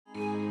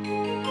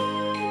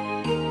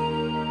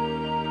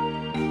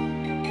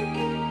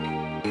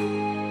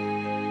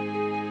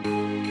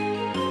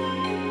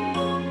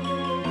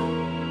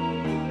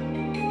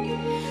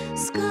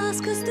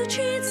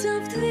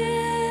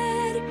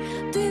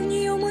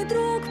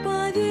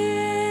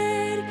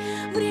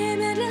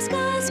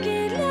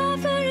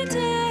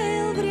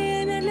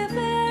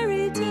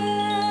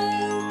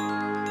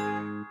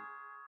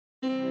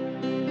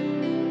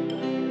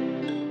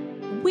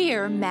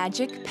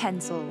magic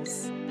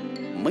pencils.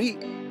 Мы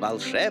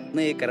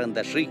волшебные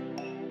карандаши.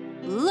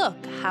 Look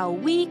how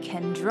we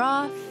can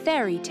draw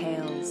fairy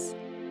tales.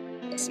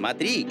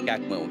 Смотри, как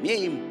мы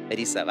умеем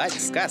рисовать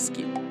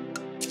сказки.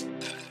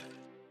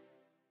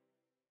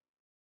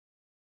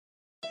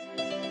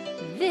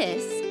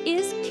 This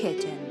is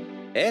Kitten.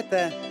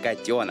 Это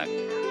котенок.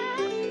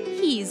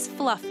 He's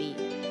fluffy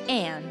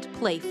and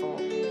playful.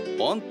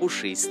 Он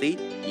пушистый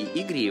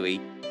и игривый.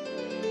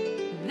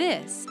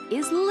 This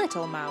is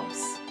Little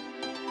Mouse.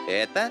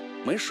 Это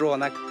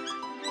мышонок.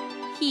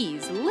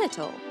 He's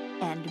little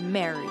and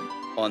merry.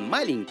 Он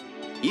маленький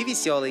и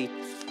веселый.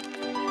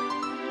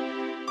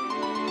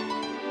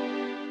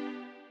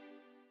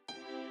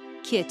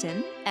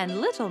 Kitten and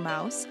Little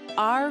Mouse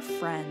are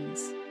friends.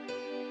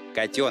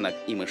 Котенок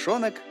и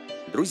мышонок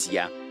 –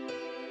 друзья.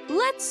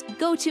 Let's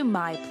go to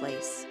my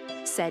place,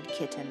 said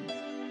Kitten.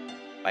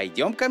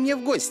 Пойдем ко мне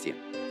в гости,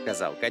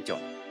 сказал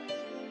котенок.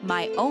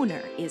 My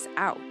owner is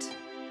out.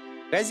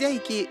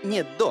 Хозяйки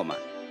нет дома.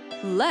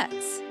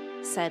 Let's,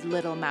 said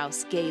Little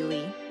Mouse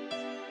gaily.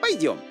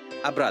 Пойдем,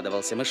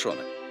 обрадовался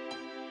мышонок.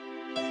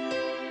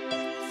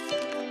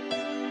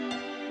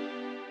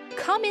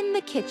 Come in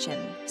the kitchen,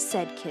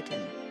 said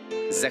Kitten.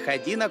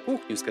 Заходи на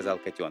кухню, сказал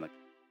котенок.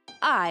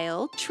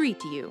 I'll treat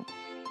you.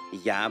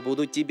 Я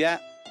буду тебя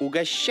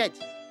угощать.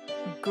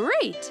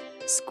 Great,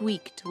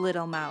 squeaked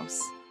Little Mouse.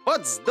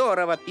 Вот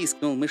здорово,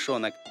 пискнул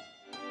мышонок.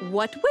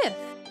 What with?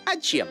 А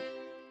чем?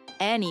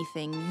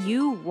 Anything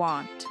you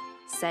want,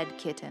 said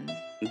Kitten.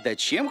 Да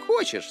чем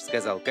хочешь,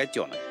 сказал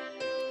котенок.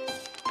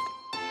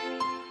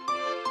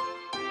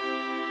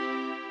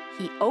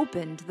 He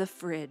opened the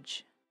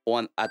fridge.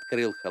 Он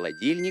открыл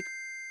холодильник.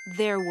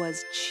 There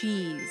was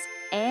cheese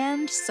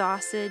and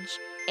sausage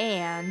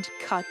and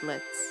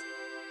cutlets.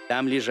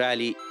 Там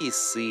лежали и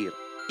сыр,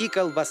 и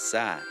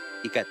колбаса,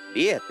 и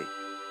котлеты.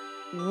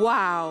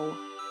 Wow,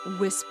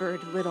 whispered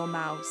Little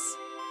Mouse.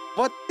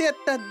 Вот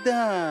это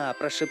да,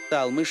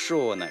 прошептал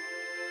мышонок.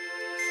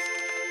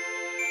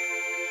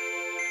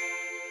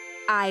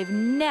 I've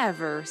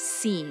never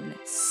seen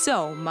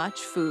so much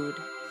food.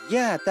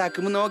 Я так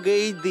много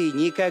еды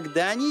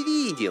никогда не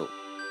видел.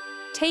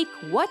 Take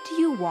what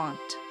you want,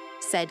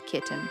 said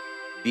Kitten.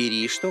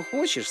 Бери, что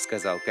хочешь,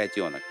 сказал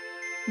котенок.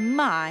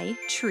 My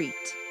treat.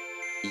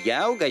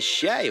 Я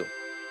угощаю.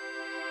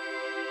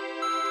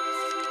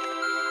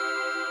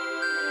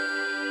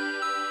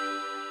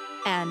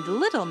 And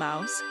Little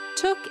Mouse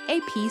took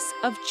a piece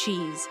of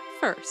cheese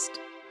first.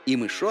 И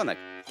мышонок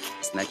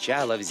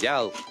сначала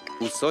взял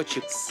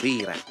кусочек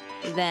сыра,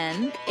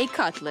 Then a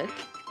cutlet,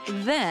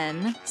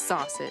 then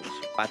sausage.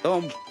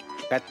 потом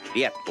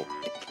котлетку,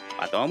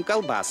 потом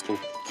колбаску.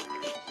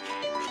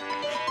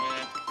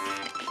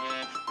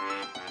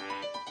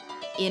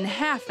 In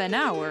half an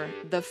hour,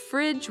 the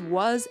fridge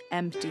was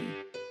empty,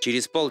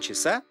 Через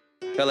полчаса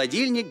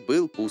холодильник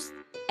был пуст,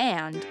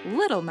 and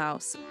Little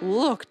Mouse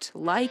looked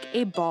like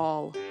a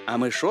ball. а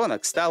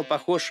мышонок стал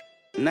похож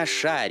на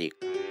шарик.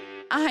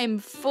 I'm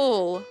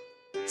full,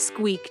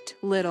 squeaked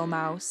Little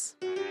Mouse.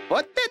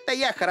 Вот это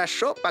я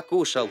хорошо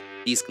покушал,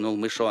 пискнул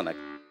мышонок.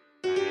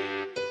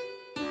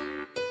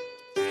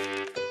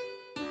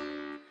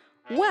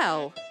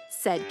 Well,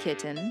 said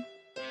Kitten,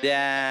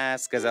 Да,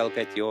 сказал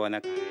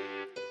котенок.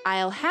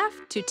 I'll have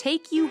to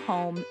take you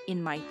home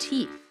in my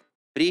teeth.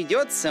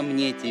 Придется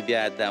мне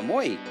тебя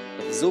домой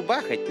в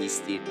зубах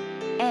отнести.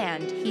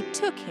 And he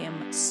took him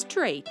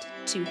straight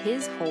to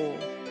his hole.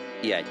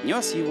 И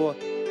отнес его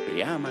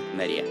прямо к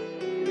норе.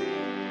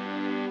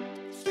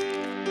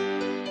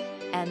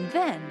 And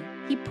then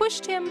he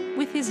pushed him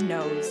with his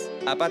nose,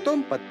 А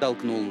потом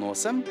подтолкнул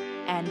носом,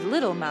 and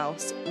Little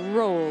Mouse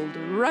rolled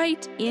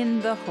right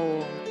in the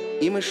hole.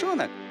 и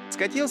мышонок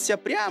скатился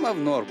прямо в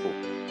норку.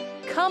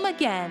 Come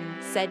again,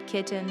 said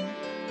Kitten.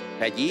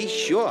 «Ходи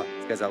еще»,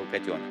 — сказал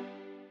котенок.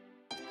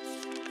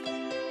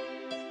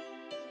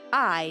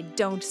 I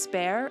don't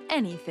spare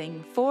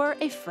anything for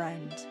a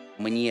friend.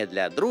 Мне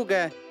для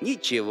друга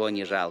ничего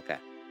не жалко.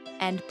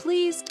 And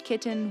pleased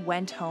Kitten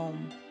went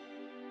home.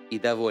 И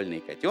довольный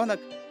котенок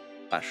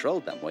пошел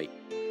домой.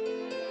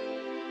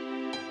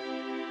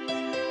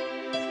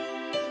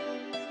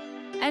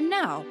 And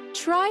now,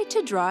 try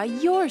to draw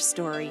your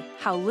story,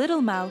 how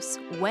Little Mouse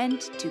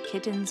went to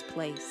Kitten's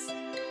place.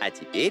 А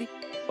теперь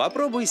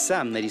попробуй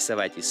сам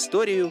нарисовать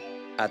историю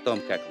о том,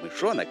 как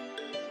мышонок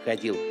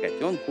ходил к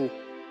котенку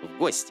в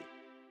гости.